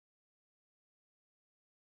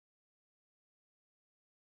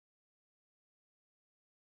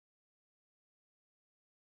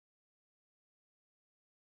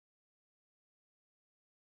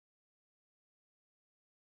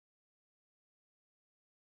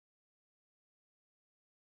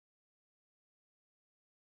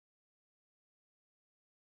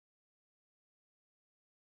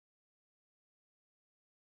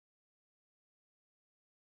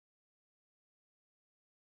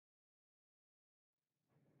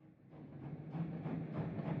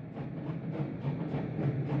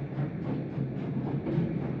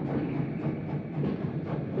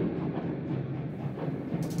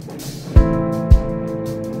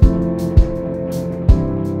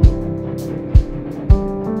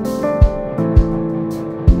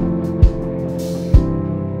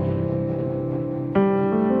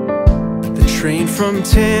from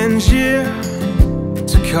Tangier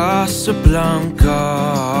to Casablanca,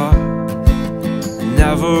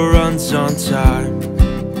 never runs on time.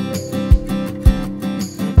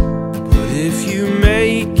 But if you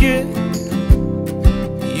make it,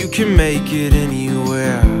 you can make it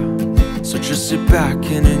anywhere. So just sit back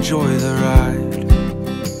and enjoy the ride.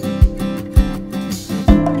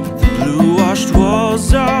 The blue-washed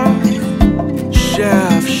walls of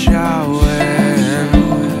Chefchaouen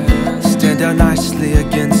stand out nicely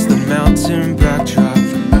against the mountain backdrop.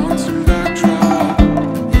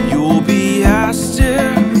 You'll be asked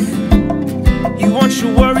if you want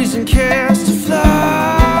your worries and cares to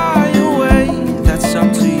fly away. That's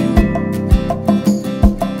up to you.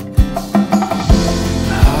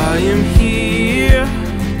 I am here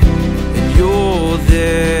and you're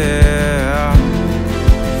there.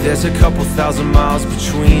 There's a couple thousand miles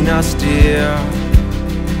between us, dear.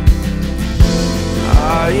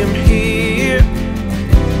 I am here,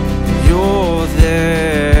 you're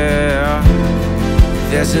there.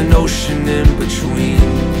 There's an ocean in between.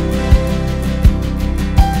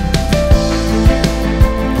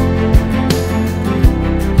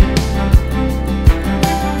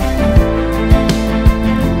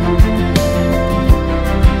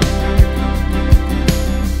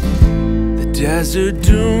 The desert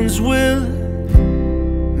dunes will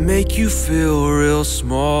make you feel real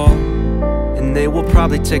small, and they will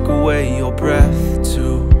probably take away your breath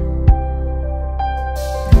too.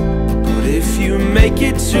 But if you make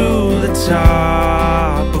it to the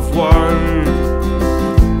top of one,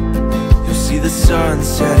 you'll see the sun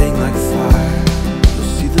setting like fire.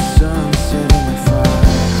 You'll see the sun setting like fire.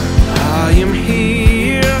 I am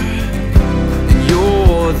here and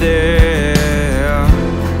you're there.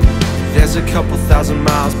 There's a couple thousand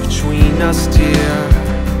miles between us, dear.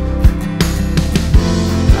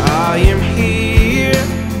 I am here,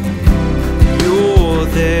 you're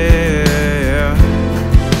there.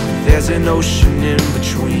 There's an ocean in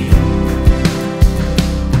between.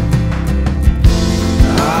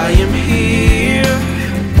 I am here,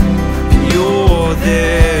 you're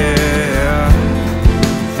there.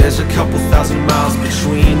 There's a couple thousand miles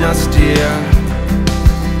between us, dear.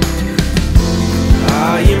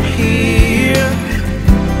 I am here,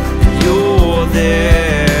 you're there.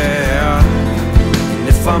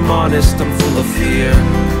 If I'm honest, I'm full of fear.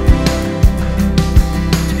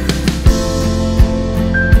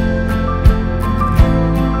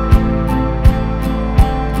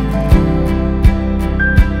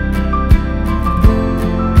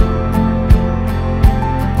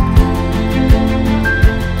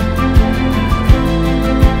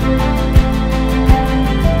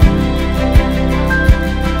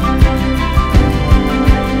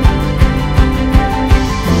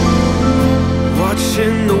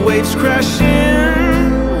 Watching the waves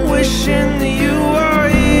crashing, wishing that you are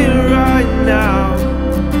here right now.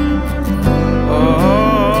 Oh,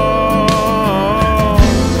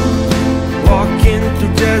 walking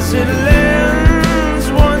through desert lands,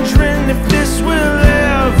 wondering if this will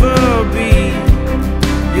ever be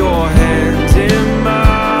your hand in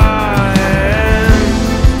my hand.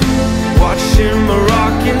 Watching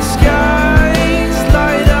Moroccan skies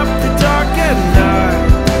light up the dark at night,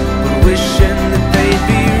 but wishing that they'd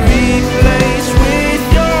be replaced with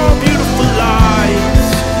your beautiful lights.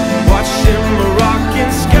 Watching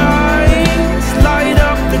Moroccan skies light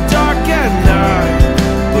up the dark at night,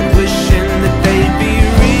 but wishing that they'd be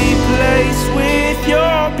replaced with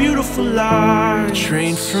your beautiful lights.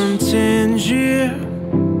 Train from Tangier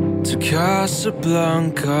to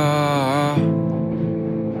Casablanca,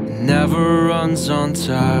 never runs on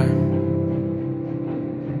time.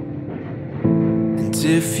 And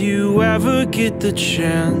if you ever get the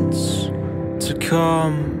chance to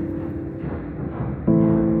come,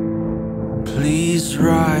 please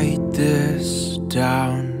write this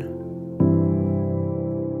down.